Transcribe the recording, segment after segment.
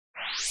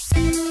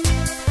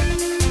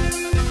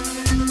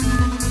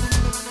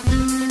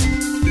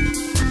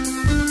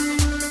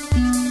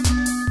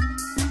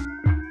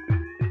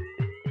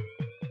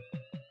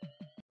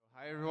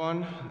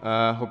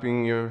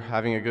Hoping you're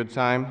having a good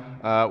time.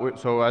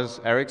 So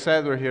as Eric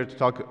said, we're here to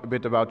talk a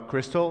bit about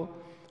Crystal.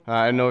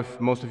 I don't know if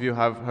most of you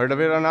have heard of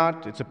it or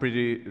not. It's a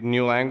pretty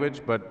new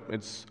language, but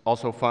it's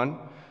also fun.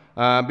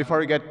 Before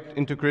we get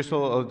into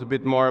Crystal, a little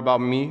bit more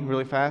about me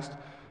really fast.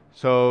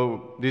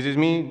 So this is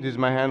me. This is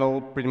my handle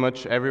pretty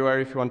much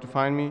everywhere if you want to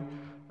find me.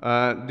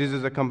 This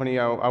is a company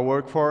I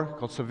work for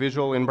called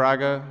Visual in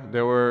Braga.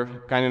 They were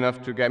kind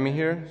enough to get me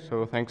here,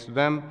 so thanks to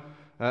them.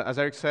 As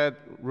Eric said,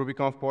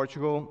 RubyConf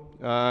Portugal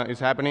is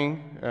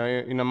happening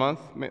in a month.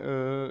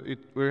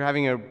 We're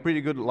having a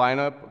pretty good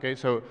lineup. Okay,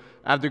 so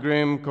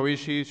Avdegrim,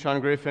 Koishi, Sean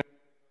Griffin,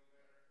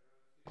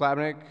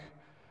 Klabnik,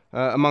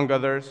 among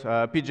others.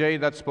 PJ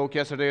that spoke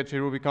yesterday at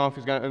RubyConf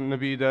is going to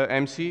be the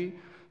MC.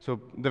 So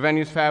the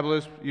venue is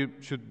fabulous. You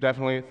should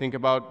definitely think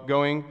about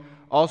going.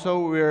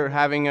 Also, we're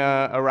having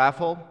a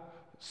raffle.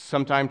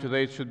 Sometime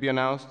today it should be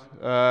announced.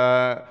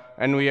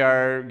 And we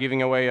are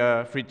giving away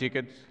a free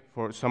ticket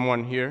for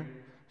someone here.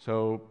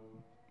 So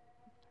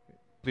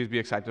please be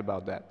excited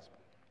about that.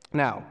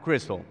 Now,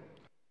 Crystal.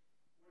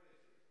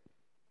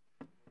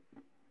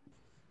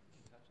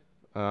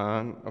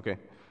 Okay.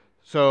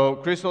 So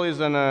Crystal is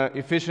an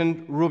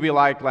efficient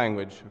Ruby-like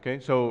language. Okay.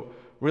 So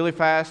really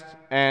fast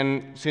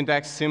and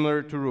syntax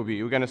similar to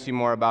Ruby. We're going to see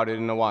more about it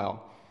in a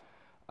while.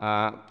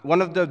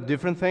 One of the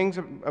different things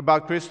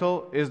about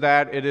Crystal is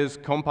that it is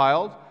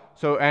compiled.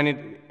 So, and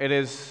it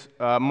is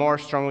more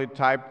strongly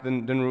typed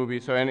than Ruby.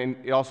 So, and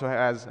it also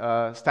has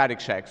static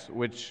checks,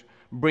 which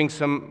brings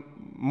some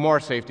more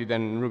safety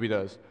than Ruby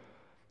does.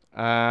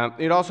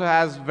 It also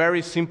has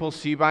very simple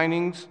C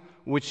bindings,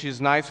 which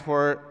is nice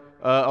for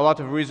a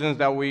lot of reasons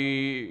that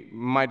we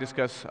might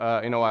discuss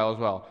in a while as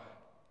well.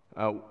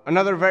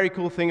 Another very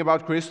cool thing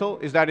about Crystal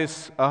is that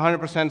it's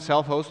 100%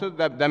 self-hosted.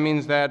 That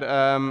means that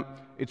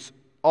it's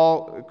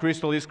all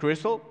Crystal is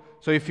Crystal.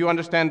 So if you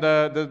understand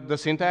the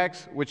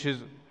syntax, which is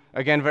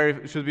again,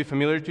 should be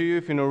familiar to you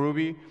if you know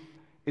Ruby.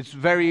 It's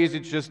very easy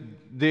to just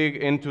dig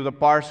into the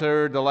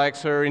parser, the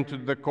lexer, into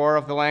the core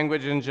of the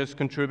language and just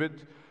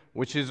contribute,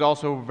 which is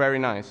also very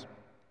nice.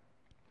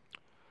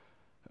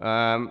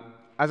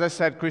 As I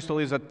said, Crystal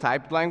is a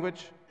typed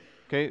language,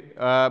 okay?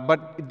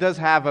 But it does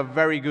have a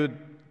very good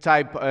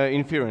type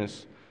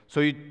inference. So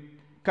you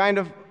kind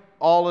of,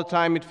 all the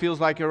time, it feels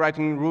like you're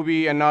writing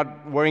Ruby and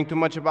not worrying too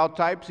much about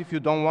types if you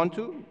don't want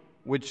to,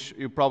 which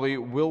you probably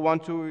will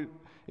want to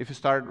if you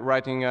start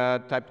writing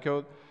typed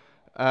code.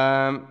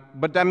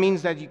 But that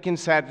means that you can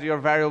set your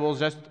variables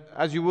just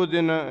as you would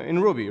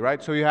in Ruby,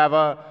 right? So you have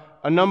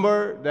a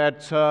number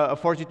that's a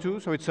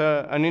 42, so it's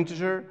an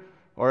integer,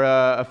 or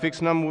a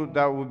fixed number,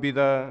 that would be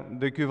the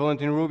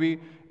equivalent in Ruby.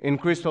 In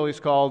Crystal,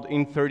 it's called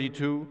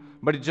int32,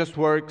 but it just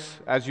works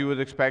as you would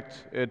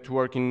expect it to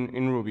work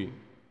in Ruby.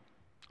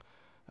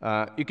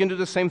 You can do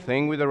the same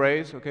thing with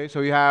arrays, okay?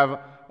 So you have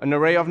an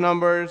array of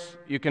numbers,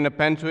 you can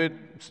append to it,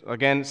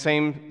 again,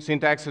 same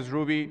syntax as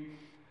Ruby.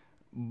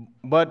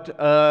 But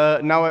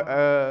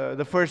now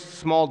the first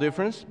small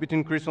difference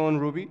between Crystal and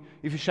Ruby,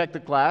 if you check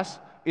the class,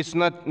 it's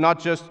not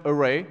just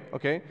array,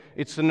 okay?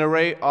 It's an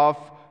array of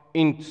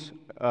ints,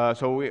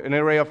 so an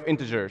array of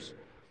integers.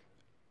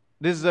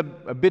 This is a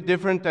bit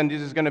different, and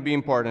this is going to be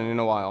important in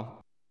a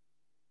while.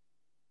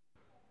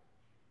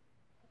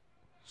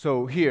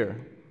 So here,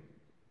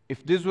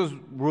 if this was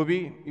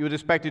Ruby, you would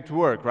expect it to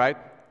work, right?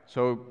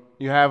 So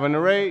you have an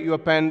array, you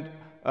append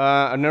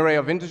an array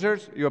of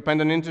integers, you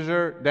append an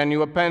integer, then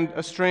you append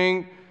a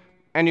string,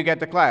 and you get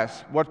the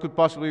class. What could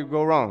possibly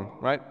go wrong,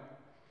 right?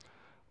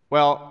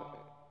 Well,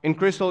 in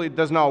Crystal, it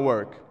does not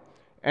work.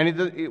 And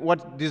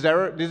this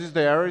is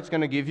the error it's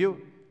going to give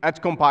you at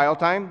compile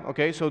time,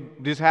 okay? So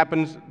this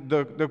happens,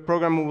 the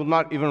program will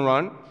not even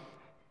run.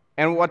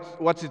 And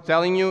what's it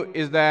telling you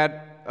is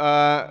that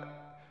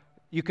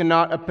you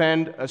cannot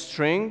append a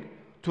string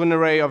to an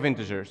array of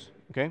integers,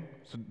 okay?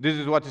 So this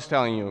is what it's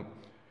telling you.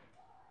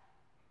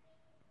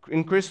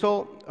 In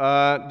Crystal,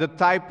 the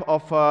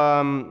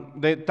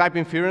type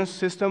inference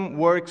system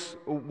works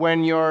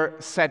when you're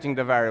setting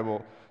the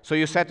variable. So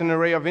you set an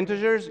array of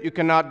integers, you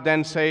cannot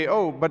then say,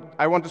 oh, but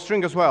I want a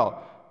string as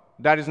well.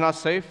 That is not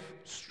safe.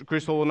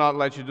 Crystal will not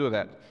let you do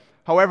that.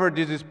 However,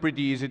 this is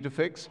pretty easy to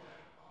fix.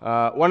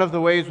 One of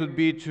the ways would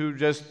be to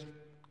just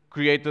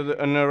create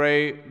an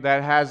array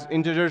that has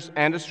integers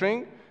and a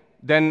string.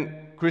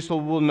 Then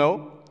Crystal will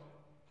know.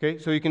 Okay,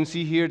 so you can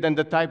see here, then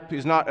the type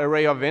is not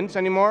array of ints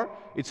anymore.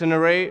 It's an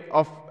array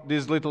of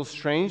this little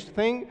strange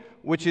thing,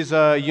 which is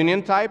a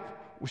union type,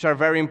 which are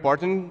very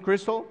important in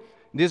Crystal.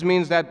 This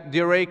means that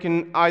the array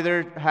can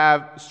either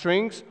have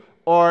strings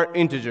or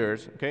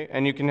integers, okay?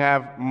 And you can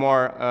have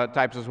more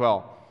types as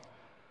well.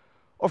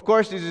 Of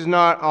course, this is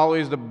not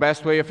always the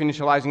best way of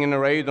initializing an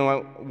array. You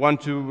don't want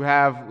to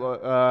have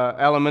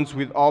elements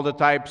with all the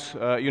types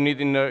you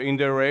need in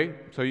the array.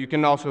 So you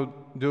can also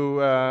do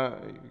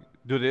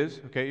this,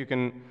 okay? You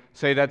can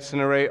say that's an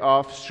array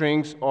of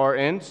strings or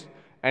ints,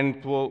 and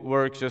it will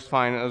work just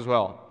fine as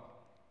well.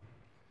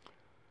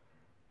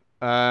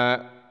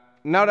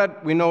 Now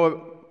that we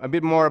know a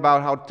bit more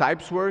about how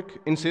types work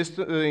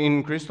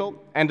in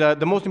Crystal, and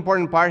the most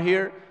important part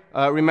here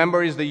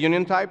remember, is the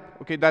union type.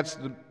 Okay, that's,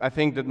 I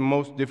think, the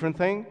most different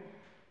thing.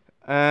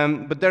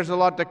 But there's a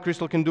lot that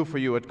Crystal can do for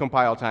you at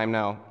compile time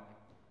now.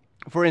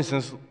 For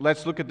instance,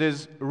 let's look at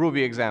this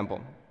Ruby example.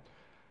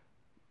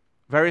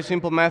 Very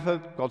simple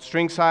method called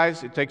string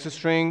size. It takes a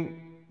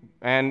string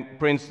and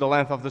prints the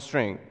length of the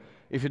string.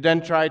 If you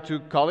then try to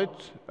call it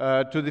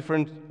in two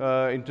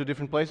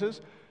different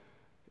places,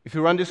 if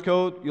you run this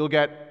code, you'll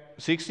get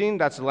 16.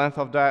 That's the length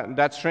of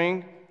that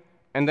string.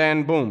 And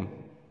then, boom.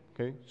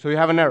 Okay? So you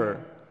have an error.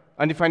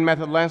 Undefined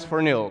method length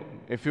for nil.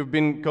 If you've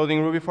been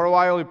coding Ruby for a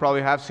while, you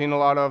probably have seen a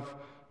lot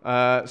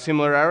of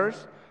similar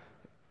errors.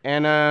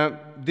 And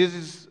this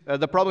is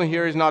the problem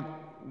here is not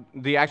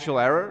the actual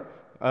error,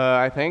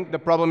 I think. The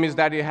problem is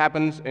that it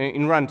happens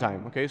in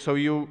runtime. Okay? So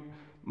you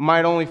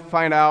might only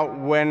find out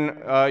when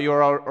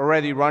you're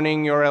already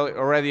running, you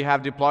already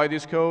have deployed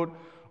this code,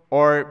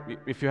 or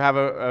if you have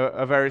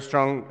a very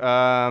strong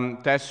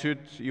test suite,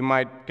 you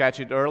might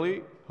catch it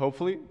early,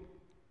 hopefully,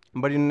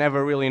 but you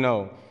never really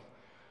know.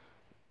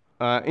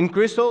 In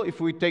Crystal, if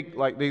we take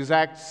like the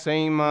exact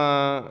same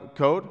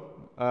code,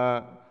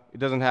 it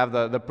doesn't have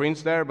the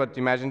prints there, but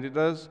imagine it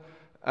does,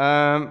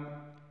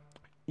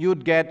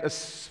 you'd get a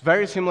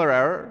very similar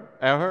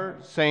error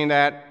saying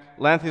that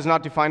length is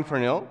not defined for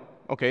nil.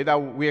 Okay, that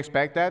we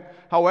expect that.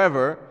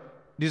 However,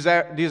 this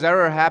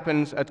error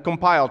happens at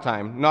compile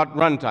time, not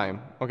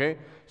runtime. Okay,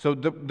 so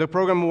the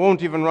program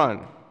won't even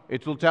run.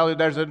 It will tell you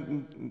there's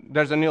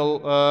a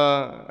nil,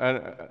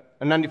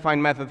 an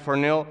undefined method for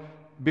nil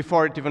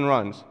before it even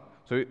runs.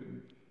 So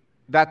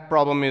that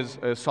problem is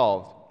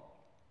solved.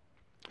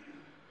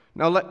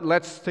 Now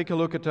let's take a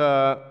look at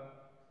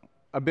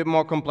a bit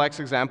more complex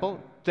example,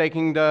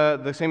 taking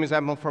the same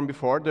example from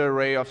before, the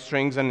array of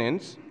strings and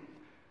ints,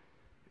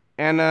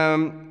 and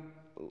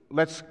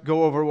let's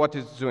go over what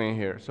it's doing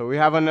here. So we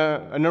have an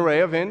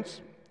array of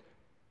ints.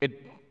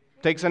 It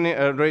takes an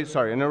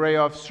array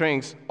of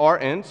strings or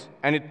ints,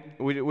 and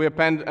we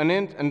append an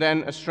int and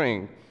then a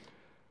string.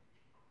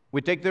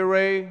 We take the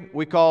array,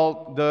 we get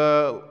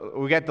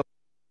the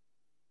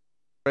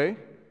array,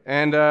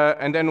 and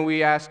then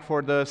we ask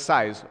for the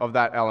size of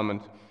that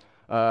element.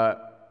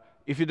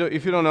 If you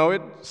don't know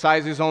it,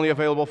 size is only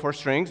available for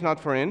strings, not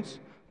for ints.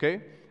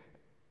 Okay.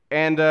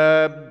 And,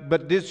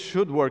 but this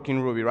should work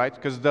in Ruby, right?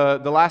 Because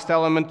the last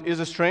element is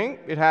a string.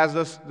 It has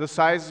the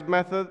size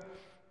method,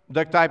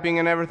 duck typing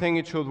and everything.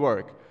 It should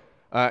work.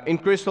 In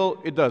Crystal,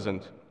 it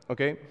doesn't.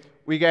 Okay?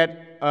 We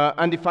get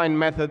undefined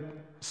method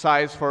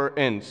size for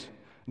ints.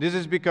 This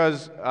is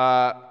because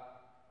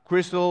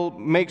Crystal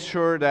makes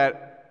sure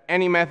that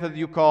any method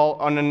you call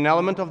on an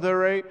element of the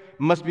array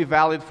must be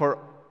valid for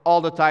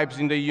all the types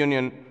in the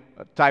union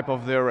type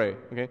of the array.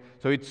 Okay?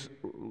 So it's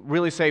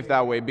really safe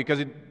that way because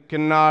it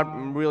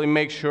cannot really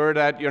make sure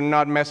that you're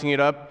not messing it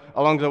up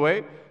along the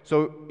way.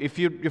 So if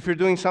you're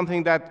doing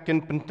something that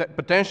can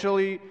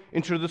potentially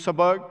introduce a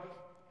bug,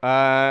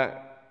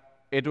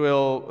 it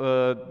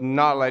will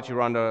not let you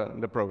run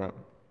the program.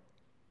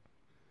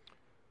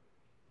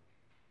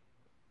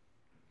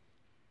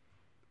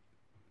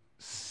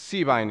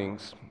 C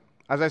bindings.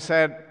 As I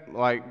said,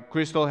 like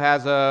Crystal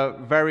has a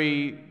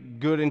very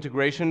good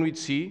integration with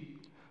C.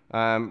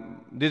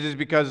 This is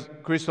because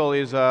Crystal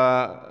is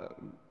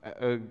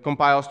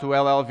compiles to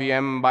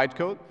LLVM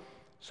bytecode,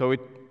 so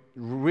it's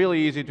really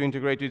easy to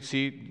integrate with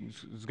C.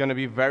 It's going to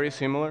be very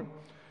similar.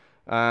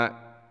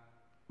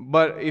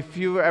 But if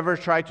you ever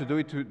tried to do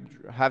it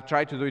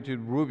with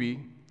Ruby,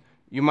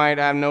 you might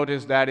have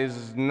noticed that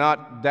is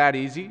not that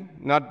easy,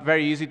 not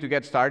very easy to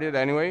get started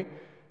anyway.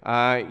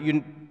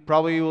 You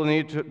probably will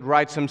need to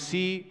write some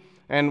C,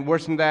 and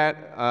worse than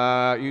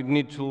that, you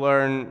need to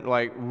learn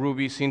like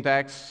Ruby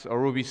syntax or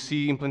Ruby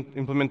C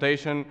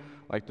implementation,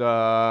 like the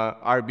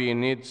RB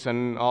inits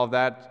and all of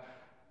that.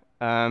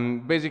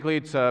 Basically,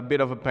 it's a bit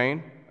of a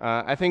pain.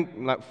 I think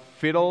like,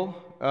 Fiddle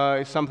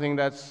is something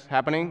that's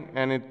happening,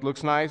 and it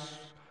looks nice.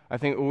 I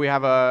think we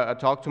have a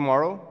talk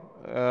tomorrow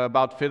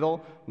about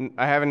Fiddle.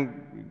 I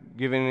haven't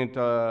given it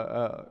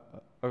a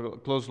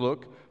close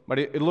look, but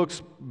it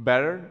looks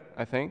better,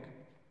 I think.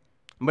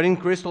 But in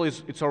Crystal,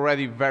 it's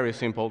already very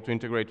simple to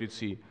integrate with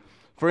C.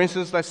 For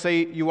instance, let's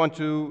say you want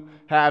to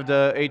have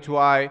the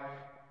A2I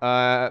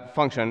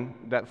function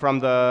that from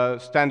the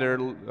standard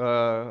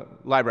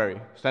library,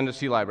 standard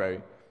C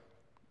library.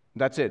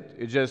 That's it.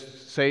 You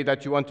just say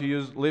that you want to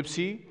use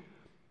libc.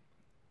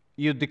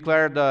 You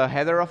declare the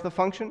header of the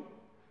function,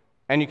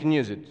 and you can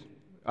use it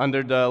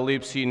under the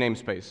libc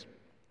namespace.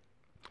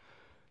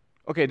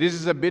 Okay, this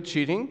is a bit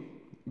cheating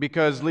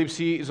because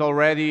libc is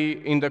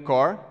already in the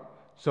core,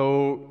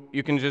 so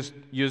you can just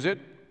use it.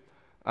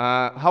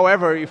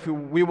 However, if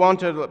we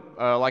wanted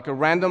like a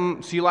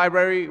random C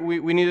library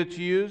we needed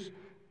to use,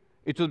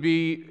 it would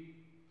be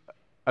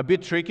a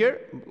bit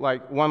trickier,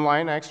 like one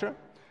line extra.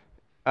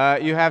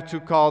 You have to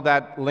call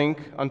that link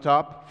on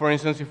top. For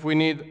instance, if we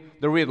need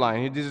the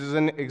readline, this is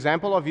an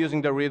example of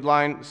using the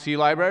readline C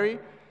library,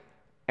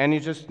 and you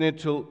just need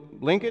to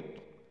link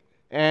it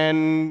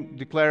and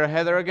declare a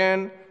header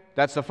again.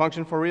 That's the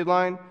function for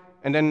readline,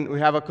 and then we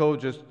have a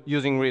code just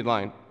using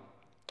readline.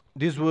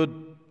 This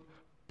would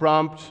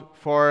prompt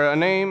for a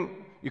name,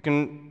 you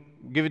can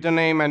give it a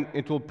name and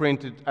it will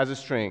print it as a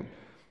string.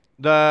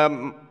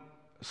 The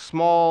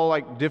small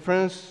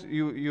difference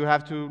you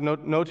have to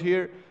note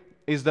here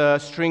is the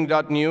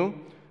string.new.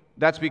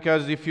 That's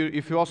because if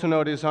you also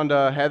notice on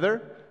the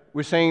header,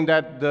 we're saying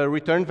that the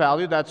return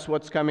value, that's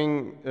what's coming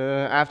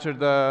after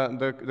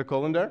the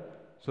colon there.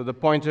 So the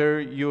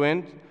pointer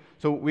uint.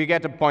 So we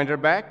get a pointer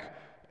back,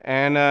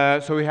 and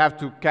so we have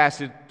to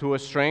cast it to a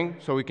string,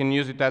 so we can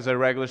use it as a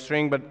regular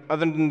string. But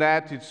other than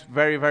that, it's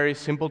very, very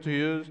simple to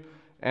use.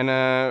 And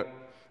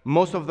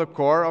most of the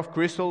core of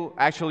Crystal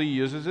actually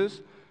uses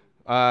this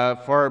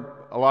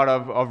for a lot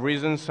of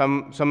reasons.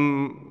 Some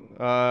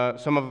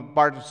of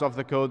parts of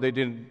the code they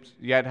didn't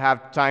yet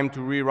have time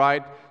to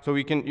rewrite, so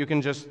you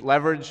can just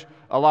leverage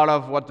a lot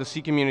of what the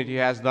C community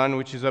has done,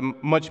 which is a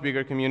much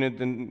bigger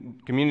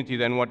community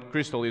than what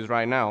Crystal is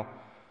right now.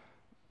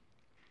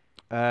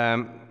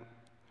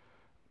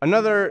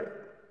 Another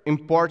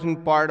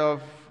important part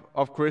of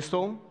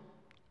Crystal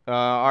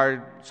are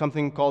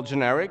something called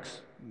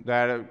generics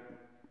that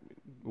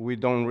we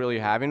don't really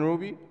have in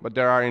Ruby, but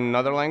there are in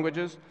other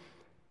languages.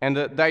 And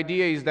the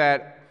idea is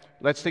that,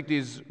 let's take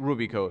this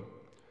Ruby code.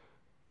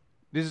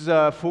 This is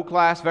a foo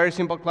class, very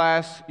simple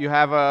class. You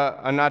have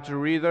an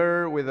attribute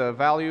reader with a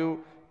value,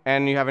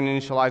 and you have an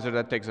initializer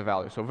that takes a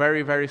value. So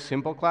very, very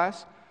simple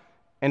class.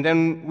 And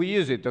then we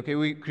use it. Okay,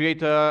 we create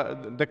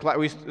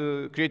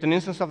create an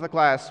instance of the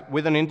class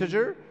with an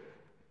integer,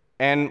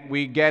 and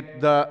we get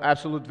the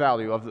absolute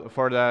value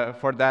for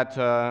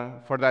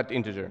that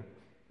integer.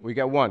 We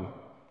get 1.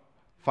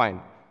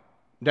 Fine.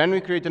 Then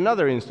we create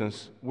another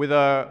instance with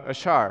a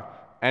char,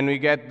 and we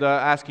get the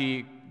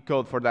ASCII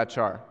code for that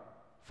char.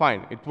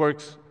 Fine, it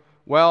works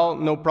well,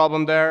 no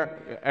problem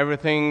there.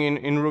 Everything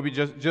in Ruby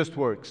just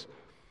works.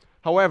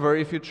 However,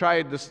 if you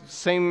try the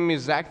same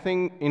exact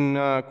thing in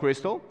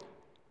Crystal,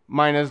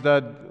 minus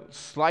the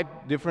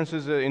slight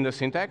differences in the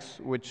syntax,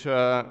 which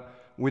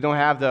we don't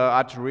have the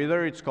attribute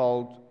reader, it's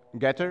called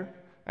getter,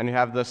 and you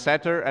have the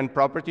setter and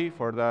property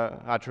for the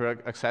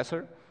attribute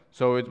accessor.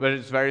 So but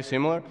it's very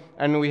similar.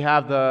 And we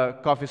have the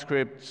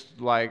CoffeeScript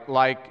like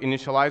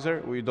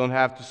initializer. We don't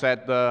have to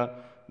set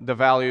the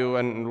value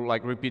and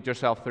repeat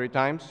yourself 3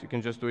 times. You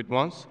can just do it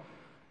once.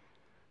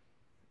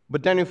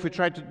 But then if we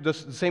try to do the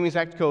same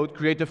exact code,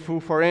 create a foo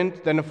for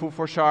int, then a foo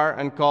for char,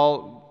 and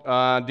call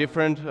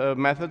different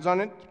methods on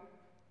it,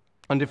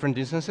 on different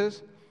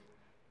instances,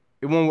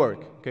 it won't work.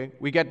 Okay?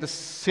 We get the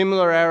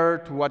similar error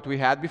to what we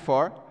had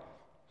before.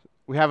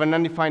 We have an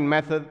undefined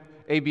method,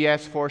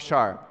 abs for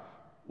char.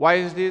 Why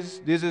is this?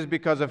 This is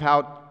because of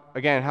how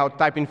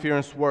type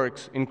inference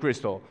works in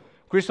Crystal.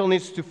 Crystal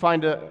needs to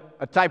find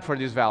a type for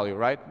this value,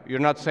 right? You're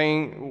not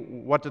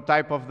saying what the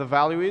type of the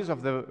value is,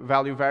 of the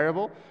value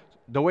variable.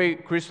 The way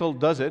Crystal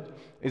does it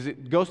is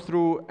it goes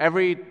through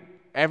every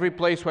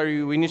place where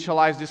you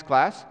initialize this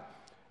class,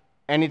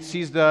 and it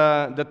sees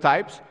the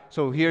types.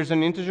 So here's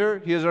an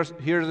integer, here's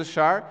a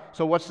char.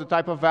 So what's the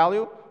type of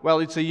value? Well,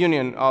 it's a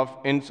union of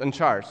ints and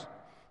chars.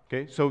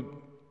 Okay, so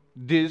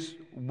this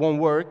won't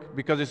work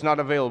because it's not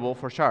available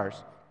for chars.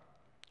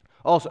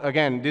 Also,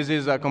 again, this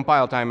is a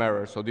compile time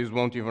error, so this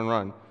won't even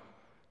run.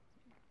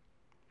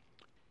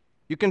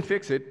 You can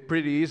fix it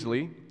pretty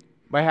easily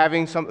by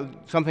having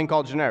something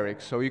called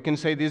generics. So you can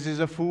say this is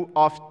a foo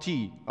of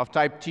T, of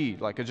type T,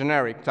 like a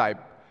generic type.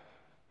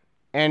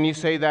 And you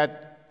say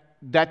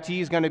that T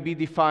is going to be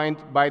defined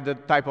by the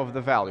type of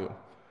the value.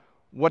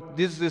 What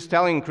this is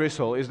telling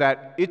Crystal is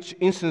that each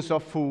instance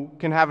of foo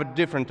can have a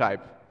different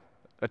type,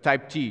 a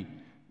type T,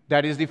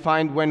 that is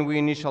defined when we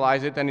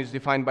initialize it and is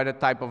defined by the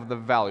type of the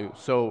value.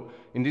 So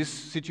in this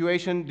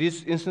situation,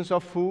 this instance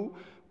of foo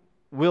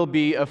will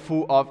be a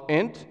foo of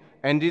int,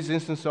 and this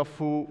instance of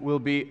foo will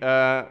be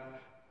a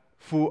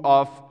foo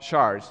of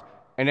chars.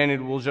 And then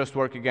it will just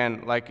work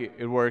again like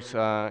it works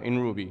in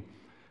Ruby.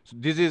 So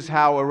this is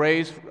how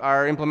arrays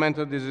are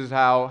implemented. This is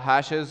how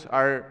hashes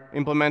are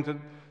implemented.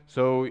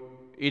 So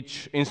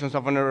each instance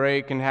of an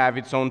array can have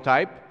its own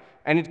type,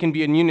 and it can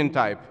be a union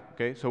type.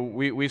 Okay? So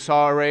we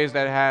saw arrays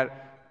that had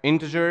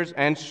integers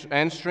and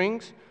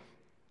strings.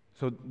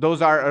 So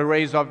those are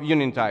arrays of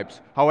union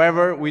types.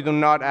 However, we do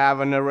not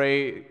have an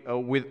array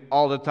with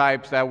all the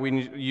types that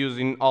we use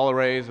in all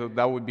arrays, so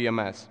that would be a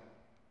mess.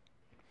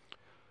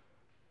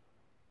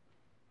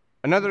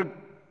 Another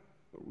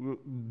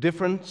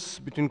difference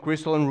between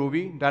Crystal and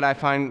Ruby that I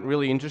find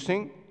really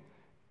interesting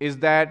is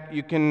that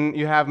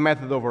you have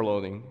method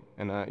overloading.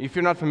 And if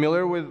you're not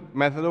familiar with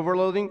method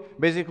overloading,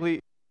 basically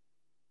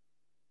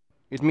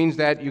it means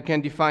that you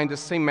can define the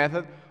same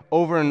method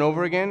over and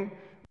over again,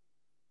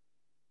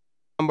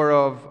 number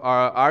of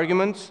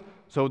arguments.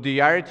 So the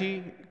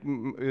hierarchy,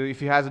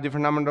 if it has a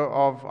different number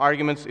of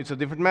arguments, it's a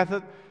different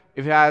method.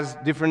 If it has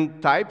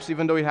different types,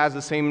 even though it has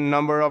the same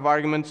number of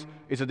arguments,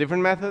 it's a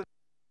different method.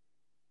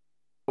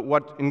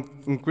 What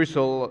in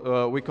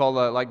Crystal we call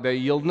like the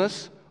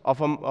yieldness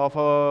of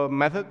a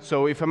method.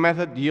 So if a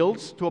method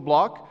yields to a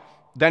block,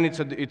 then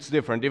it's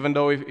different, even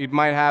though it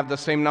might have the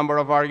same number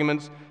of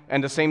arguments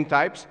and the same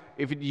types.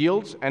 If it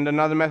yields and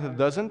another method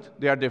doesn't,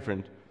 they are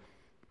different.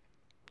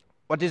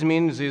 What this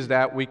means is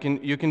that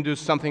you can do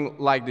something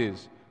like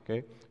this.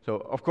 Okay? So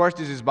of course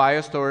this is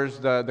biased towards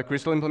the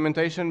Crystal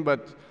implementation,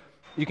 but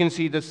you can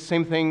see the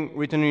same thing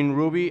written in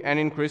Ruby and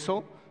in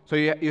Crystal. So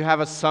you have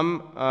a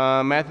sum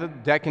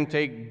method that can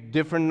take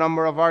different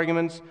number of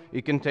arguments.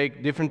 It can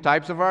take different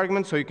types of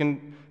arguments, so you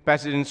can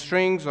pass it in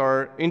strings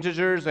or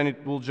integers, and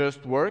it will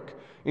just work.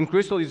 In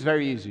Crystal, it's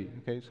very easy.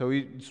 Okay, so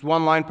it's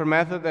one line per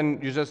method,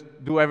 and you just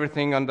do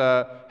everything on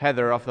the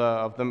header of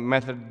the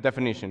method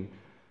definition.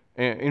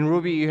 In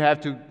Ruby, you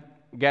have to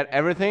get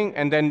everything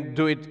and then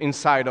do it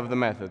inside of the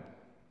method.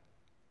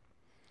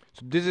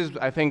 So this is,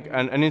 I think,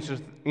 an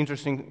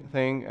interesting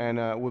thing,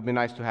 and would be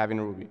nice to have in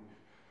Ruby.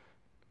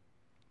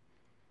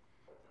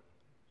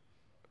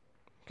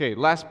 Okay,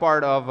 last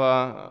part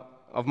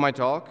of my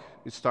talk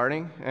is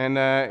starting, and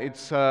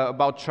it's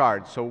about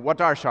shards. So what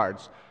are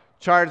shards?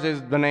 Shards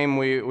is the name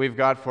we've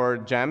got for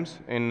gems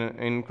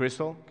in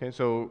Crystal. Okay,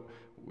 so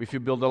if you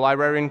build a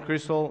library in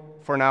Crystal,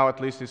 for now at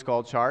least, it's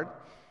called shard.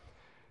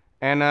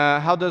 And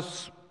how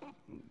does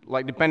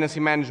dependency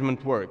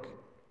management work?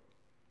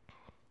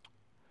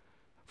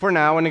 For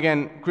now, and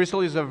again,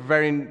 Crystal is a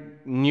very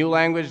new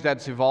language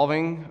that's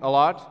evolving a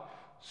lot.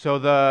 So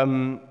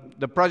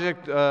the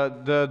project,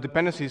 the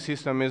dependency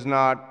system is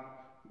not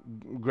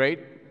great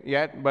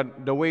yet,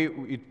 but the way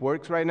it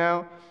works right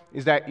now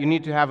is that you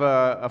need to have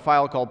a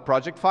file called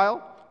project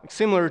file,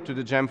 similar to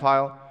the gem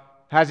file,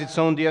 has its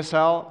own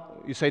DSL,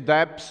 you say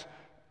deps,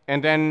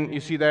 and then you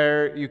see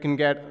there you can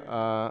get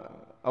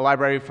a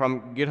library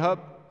from GitHub,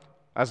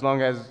 as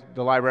long as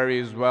the library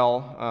is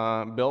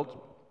well built.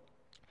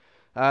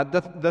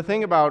 The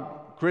thing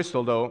about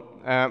Crystal, though,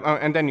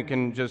 and then you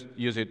can just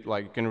use it,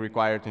 you can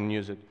require it and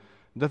use it.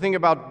 The thing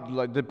about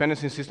the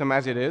dependency system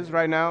as it is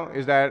right now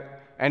is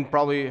that, and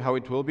probably how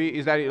it will be,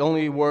 is that it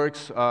only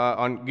works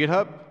on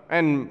GitHub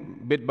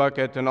and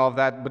Bitbucket and all of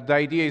that, but the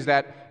idea is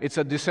that it's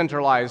a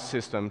decentralized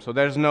system, so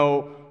there's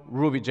no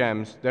Ruby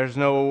gems. There's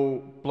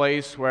no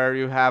place where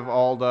you have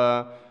all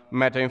the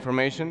meta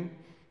information.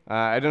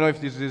 I don't know if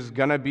this is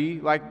gonna be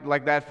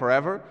like that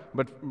forever,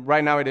 but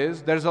right now it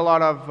is. There's a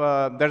lot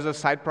of, there's a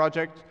side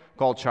project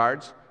called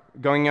Shards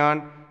going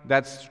on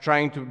that's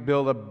trying to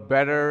build a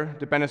better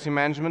dependency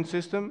management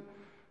system,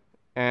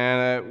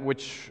 and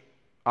which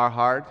are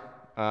hard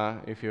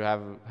if you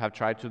have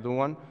tried to do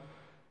one.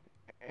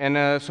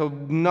 And so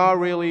not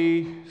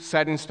really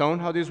set in stone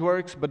how this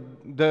works, but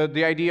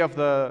the idea of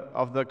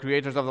the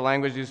creators of the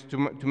language is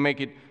to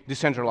make it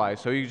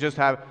decentralized. So you just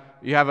have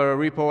a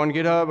repo on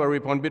GitHub, a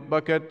repo on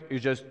Bitbucket, you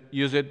just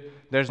use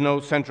it. There's no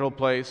central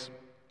place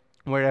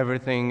where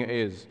everything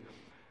is.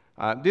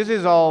 This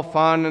is all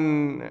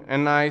fun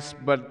and nice,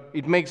 but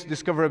it makes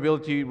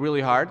discoverability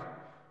really hard,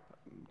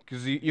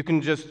 because you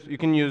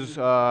can use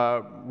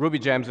Ruby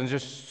gems and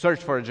just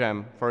search for a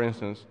gem, for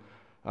instance.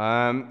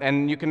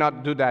 And you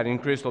cannot do that in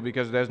Crystal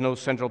because there's no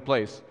central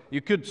place. You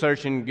could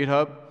search in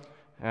GitHub,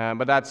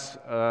 but that's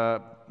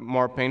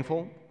more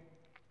painful.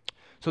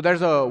 So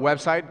there's a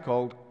website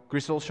called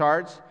Crystal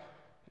Shards,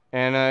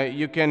 and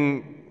you can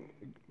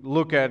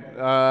look at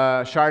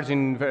shards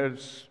in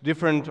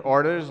different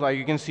orders. Like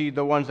you can see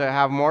the ones that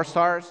have more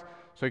stars,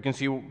 so you can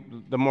see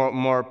the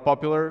more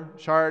popular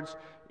shards.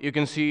 You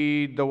can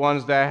see the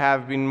ones that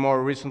have been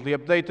more recently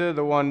updated,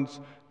 the ones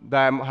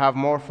that have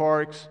more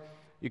forks.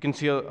 You can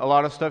see a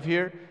lot of stuff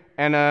here,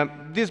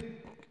 and this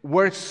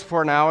works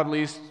for now at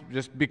least,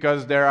 just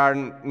because there are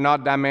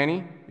not that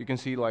many. You can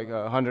see like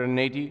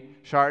 180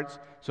 shards,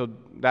 so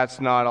that's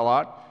not a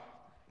lot.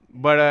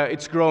 But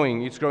it's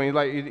growing. It's growing.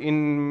 Like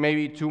in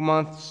maybe 2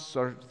 months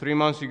or 3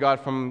 months, you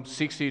got from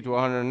 60 to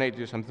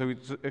 180 or something.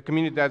 It's a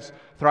community that's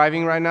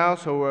thriving right now,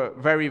 so a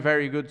very,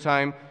 very good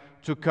time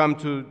to come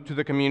to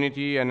the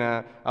community. And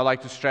I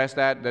like to stress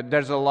that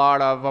there's a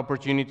lot of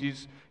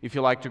opportunities if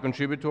you like to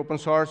contribute to open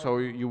source,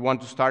 or you want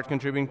to start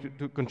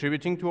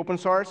contributing to open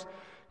source,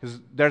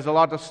 because there's a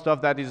lot of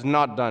stuff that is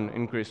not done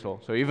in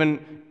Crystal. So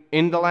even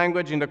in the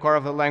language, in the core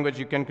of the language,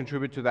 you can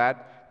contribute to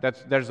that.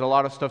 There's a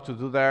lot of stuff to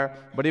do there.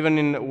 But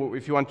even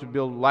if you want to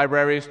build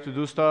libraries to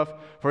do stuff,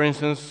 for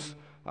instance,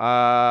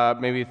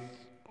 maybe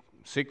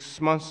 6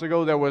 months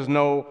ago, there was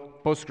no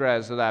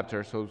Postgres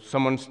adapter. So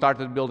someone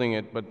started building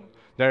it, but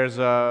there's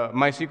a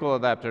MySQL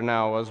adapter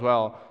now as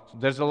well. So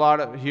there's a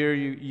lot here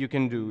you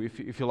can do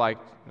if you like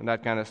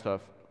that kind of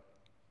stuff.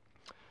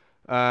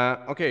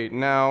 Okay,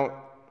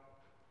 now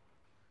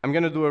I'm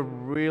going to do a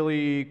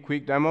really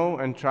quick demo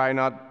and try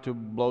not to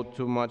blow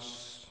too much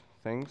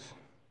things.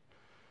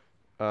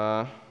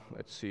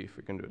 Let's see if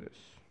we can do this.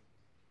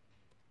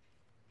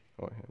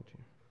 Oh, I have it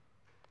here.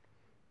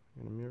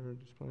 In a mirror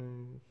display,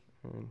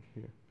 and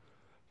here.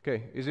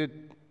 Okay, is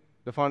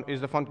the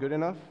font good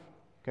enough?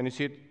 Can you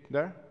see it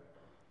there?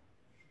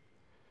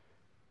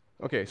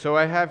 Okay, so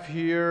I have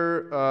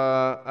here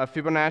a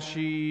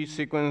Fibonacci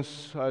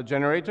sequence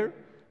generator.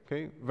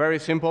 Okay, very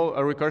simple,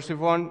 a recursive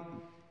one.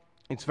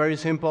 It's very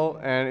simple,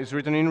 and it's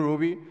written in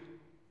Ruby,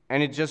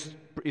 and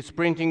it's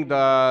printing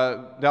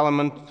the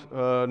element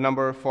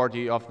number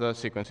 40 of the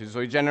sequences. So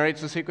it generates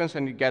the sequence,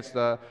 and it gets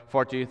the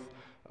 40th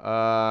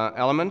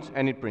element,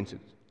 and it prints it.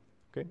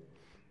 Okay.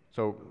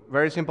 So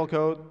very simple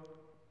code.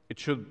 It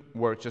should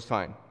work just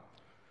fine.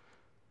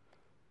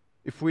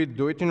 If we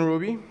do it in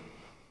Ruby, you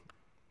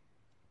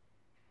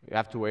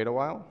have to wait a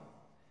while.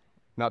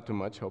 Not too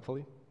much,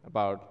 hopefully.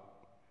 About,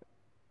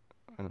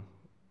 I don't know,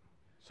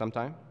 some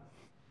time.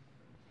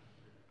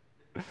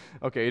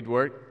 OK, it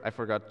worked. I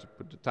forgot to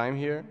put the time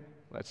here.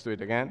 Let's do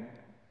it again.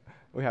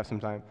 We have some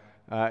time.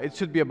 It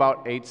should be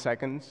about 8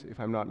 seconds, if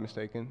I'm not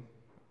mistaken.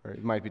 Or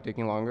it might be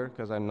taking longer,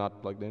 because I'm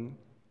not plugged in.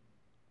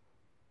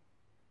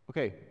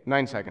 OK,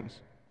 9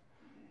 seconds.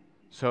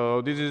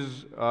 So this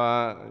is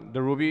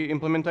the Ruby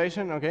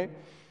implementation, OK?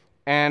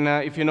 And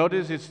if you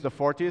notice, it's the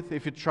 40th.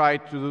 If you try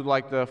to do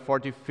like the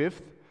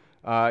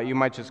 45th, you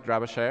might just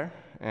grab a share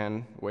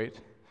and wait,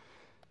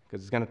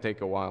 because it's going to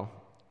take a while.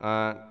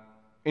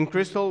 In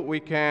Crystal, we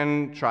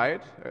can try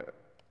it.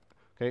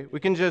 Okay, we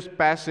can just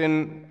pass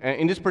in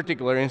this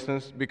particular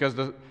instance, because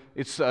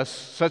it's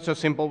such a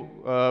simple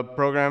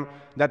program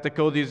that the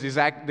code is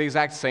the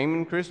exact same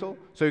in Crystal.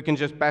 So you can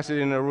just pass it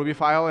in a Ruby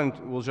file, and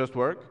it will just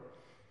work.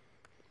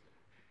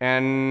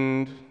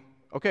 And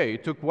OK,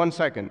 it took 1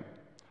 second.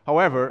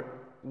 However,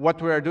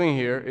 what we are doing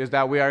here is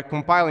that we are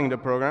compiling the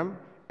program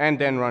and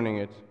then running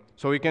it.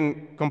 So we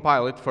can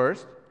compile it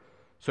first.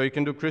 So you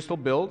can do Crystal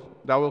build.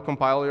 That will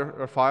compile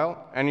your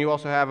file. And you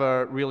also have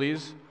a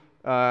release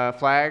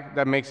flag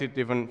that makes it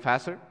even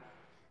faster.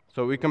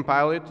 So we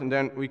compile it, and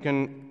then we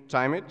can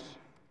time it.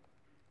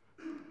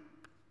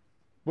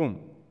 Boom,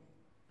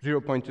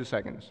 0.2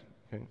 seconds.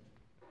 Okay.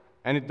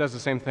 And it does the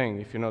same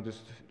thing. If you notice,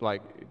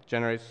 like, it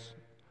generates,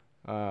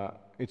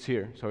 it's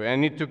here. So,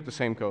 and it took the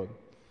same code.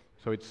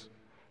 So it's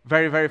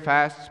very, very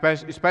fast,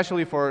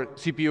 especially for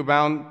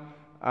CPU-bound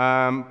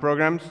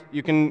programs.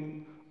 You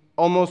can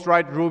almost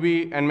write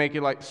Ruby and make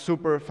it like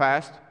super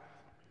fast.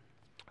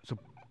 So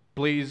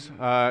please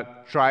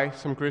try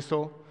some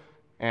Crystal,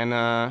 and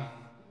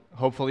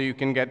hopefully we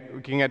can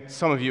get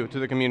some of you to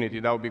the community.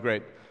 That would be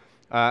great.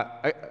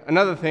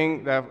 Another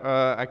thing that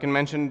I can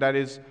mention that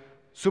is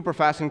super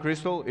fast in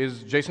Crystal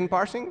is JSON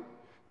parsing.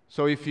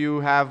 So if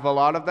you have a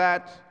lot of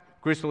that,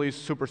 Crystal is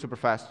super, super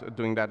fast at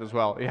doing that as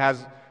well. It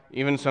has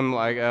even some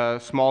like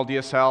small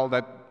DSL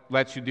that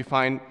lets you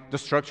define the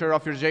structure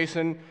of your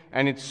JSON,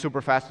 and it's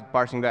super fast at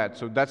parsing that.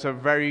 So that's a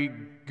very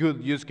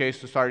good use case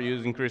to start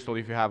using Crystal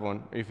if you have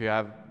one, if you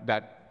have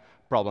that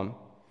problem.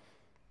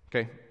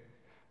 OK,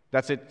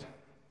 that's it.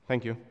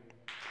 Thank you.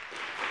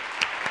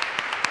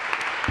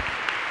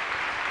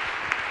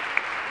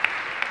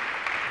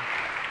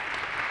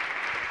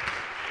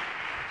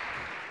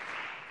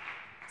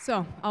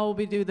 So I will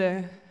be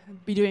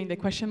doing the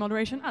question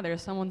moderation. Ah,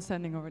 there's someone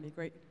standing already.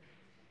 Great.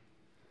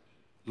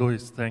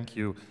 Luis, thank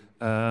you.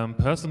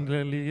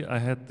 Personally, I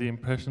had the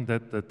impression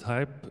that the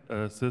type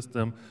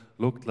system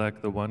looked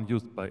like the one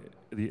used by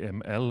the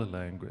ML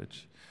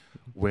language.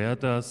 Where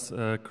does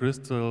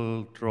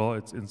Crystal draw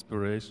its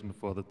inspiration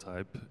for the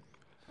type?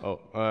 Oh,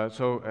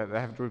 so I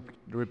have to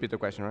repeat the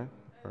question, right?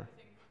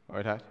 Oh,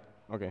 it has?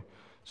 OK.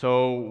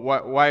 So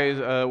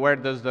where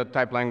does the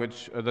type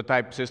language, the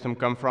type system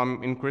come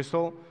from in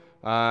Crystal?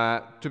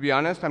 To be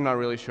honest, I'm not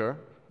really sure.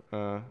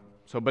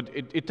 But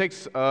it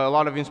takes a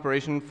lot of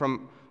inspiration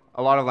from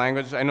a lot of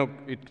languages. I know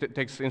it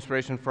takes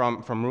inspiration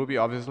from Ruby,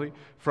 obviously.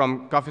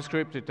 From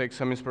CoffeeScript, it takes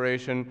some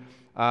inspiration.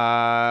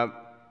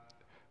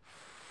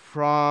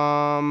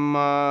 From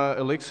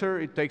Elixir,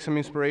 it takes some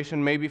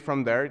inspiration. Maybe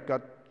from there, it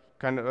got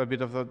kind of a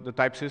bit of the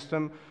type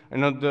system. I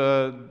know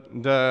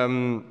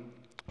the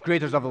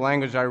creators of the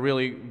language are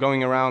really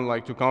going around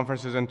like to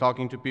conferences and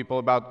talking to people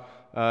about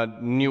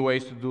new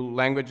ways to do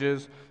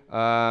languages.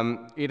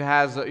 It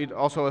has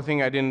also a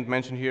thing I didn't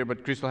mention here,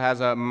 but Crystal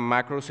has a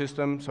macro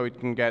system, so it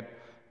can get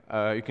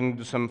you can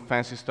do some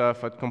fancy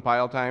stuff at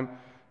compile time,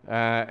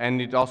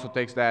 and it also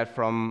takes that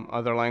from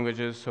other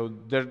languages. So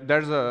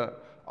there's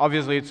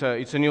obviously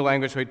it's a new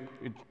language, so it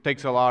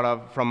takes a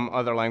lot from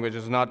other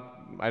languages.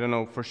 I don't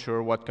know for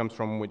sure what comes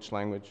from which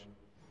language.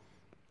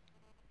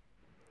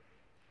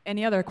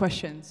 Any other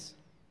questions?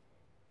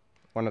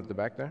 One at the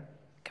back there.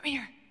 Come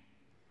here.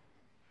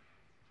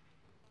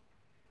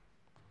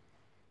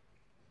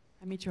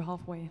 I meet you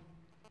halfway.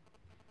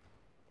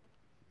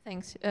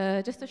 Thanks.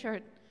 Just a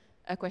short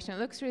question. It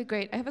looks really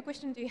great. I have a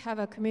question. Do you have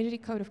a community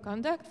code of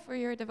conduct for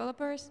your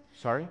developers?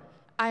 Sorry?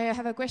 I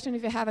have a question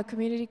if you have a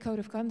community code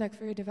of conduct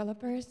for your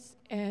developers.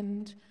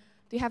 And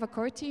do you have a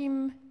core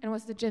team? And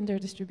what's the gender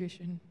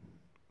distribution?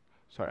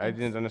 Sorry, I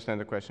didn't understand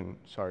the question.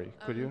 Sorry.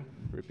 Could you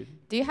repeat?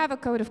 Do you have a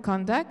code of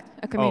conduct,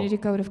 a community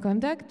code of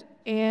conduct?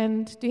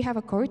 And do you have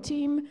a core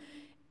team?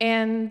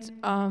 And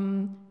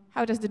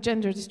how does the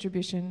gender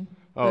distribution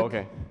look?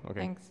 OK.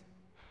 Thanks.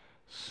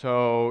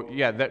 So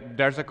yeah,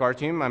 there's a core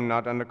team. I'm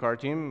not on the core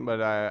team,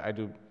 but I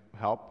do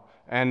help.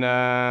 And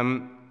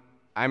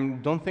I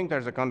don't think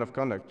there's a code of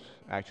conduct,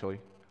 actually.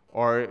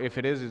 Or if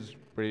it is, it's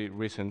pretty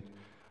recent.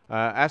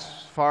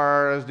 As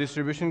far as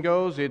distribution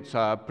goes, it's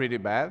pretty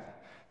bad.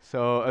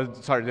 So,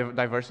 sorry,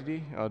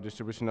 diversity or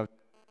distribution of.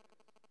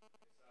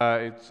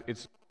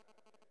 It's.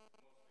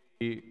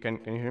 Can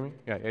you hear me?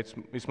 Yeah,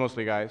 it's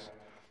mostly guys.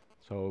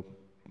 So,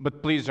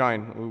 but please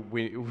join.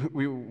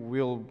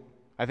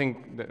 I think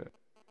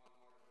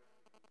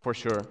for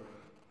sure.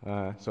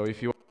 So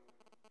if you,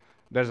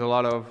 there's a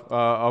lot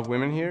of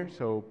women here,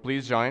 so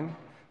please join.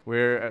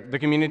 The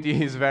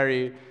community is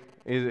very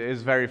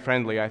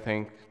friendly, I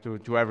think,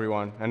 to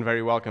everyone, and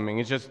very welcoming.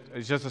 It's just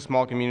a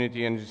small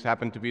community, and it just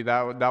happened to be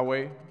that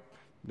way.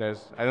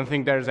 I don't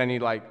think there's any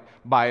like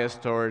bias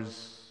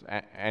towards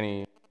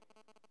any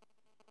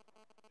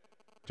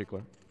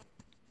particular.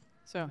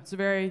 So it's a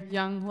very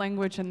young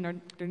language, and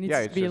there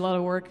needs to be a lot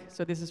of work.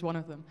 So this is one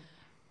of them.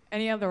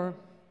 Any other?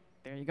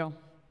 There you go.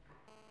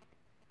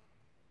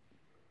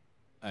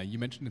 You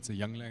mentioned it's a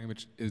young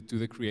language. Do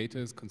the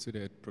creators consider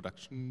it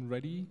production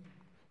ready?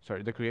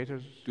 Sorry, the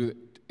creators?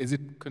 Is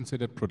it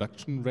considered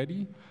production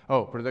ready?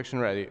 Oh, production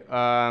ready.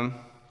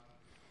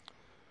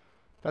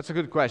 That's a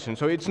good question.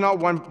 So it's not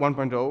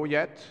 1.0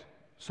 yet,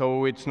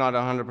 so it's not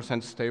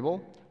 100%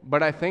 stable.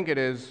 But I think it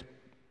is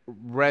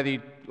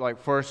ready, like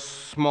for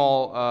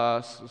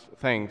small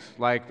things.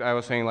 Like I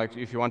was saying, like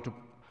if you want to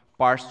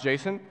parse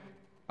JSON,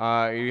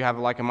 you have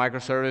like a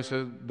microservice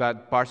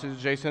that parses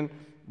JSON,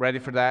 ready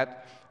for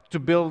that. To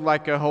build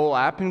like a whole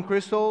app in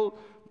Crystal,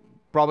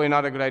 probably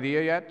not a good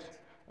idea yet.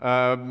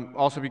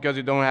 Also because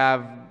you don't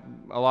have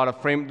a lot of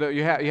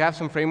you have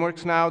some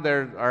frameworks now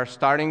that are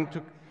starting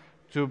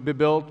to be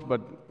built,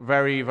 but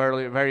very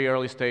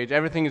early stage.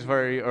 Everything is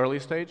very early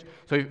stage.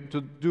 So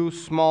to do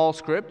small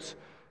scripts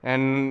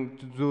and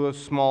to do a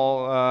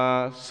small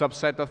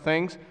subset of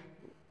things,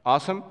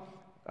 awesome.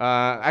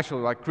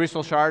 Actually, like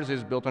Crystal Shards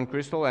is built on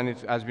Crystal, and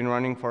it has been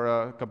running for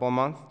a couple of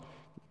months.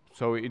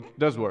 So it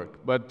does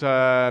work, but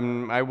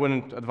I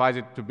wouldn't advise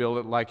it to build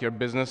it like your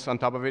business on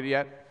top of it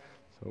yet.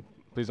 So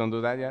please don't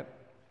do that yet.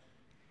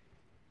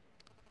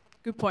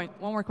 Good point.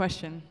 One more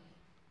question.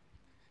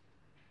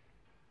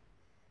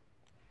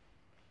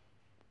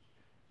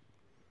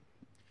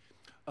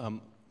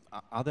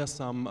 Are there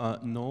some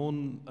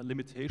known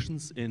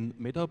limitations in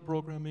meta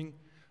programming?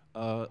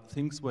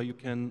 Things where you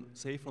can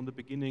say from the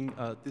beginning,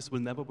 this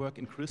will never work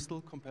in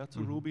Crystal compared to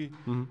Ruby,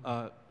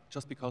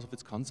 just because of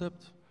its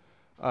concept?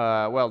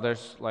 Well,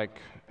 there's like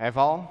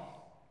eval,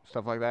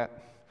 stuff like that.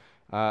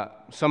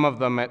 Some of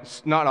the,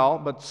 not all,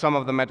 but some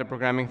of the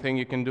metaprogramming thing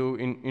you can do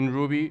in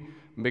Ruby,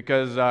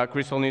 because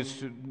Crystal needs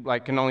to,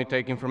 like, can only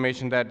take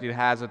information that it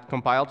has at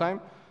compile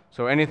time.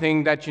 So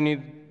anything that you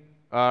need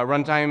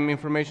runtime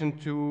information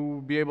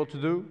to be able to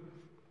do,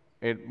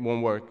 it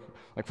won't work.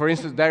 Like for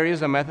instance, there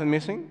is a method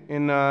missing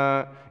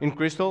in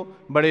Crystal,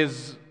 but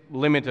is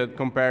limited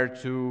compared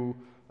to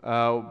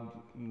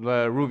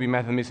the Ruby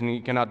method missing.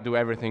 You cannot do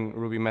everything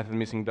Ruby method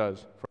missing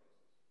does.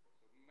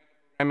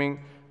 Programming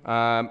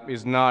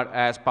is not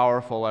as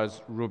powerful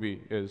as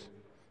Ruby is.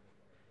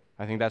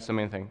 I think that's the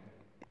main thing.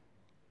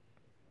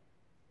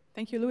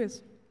 Thank you,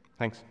 Luis.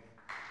 Thanks.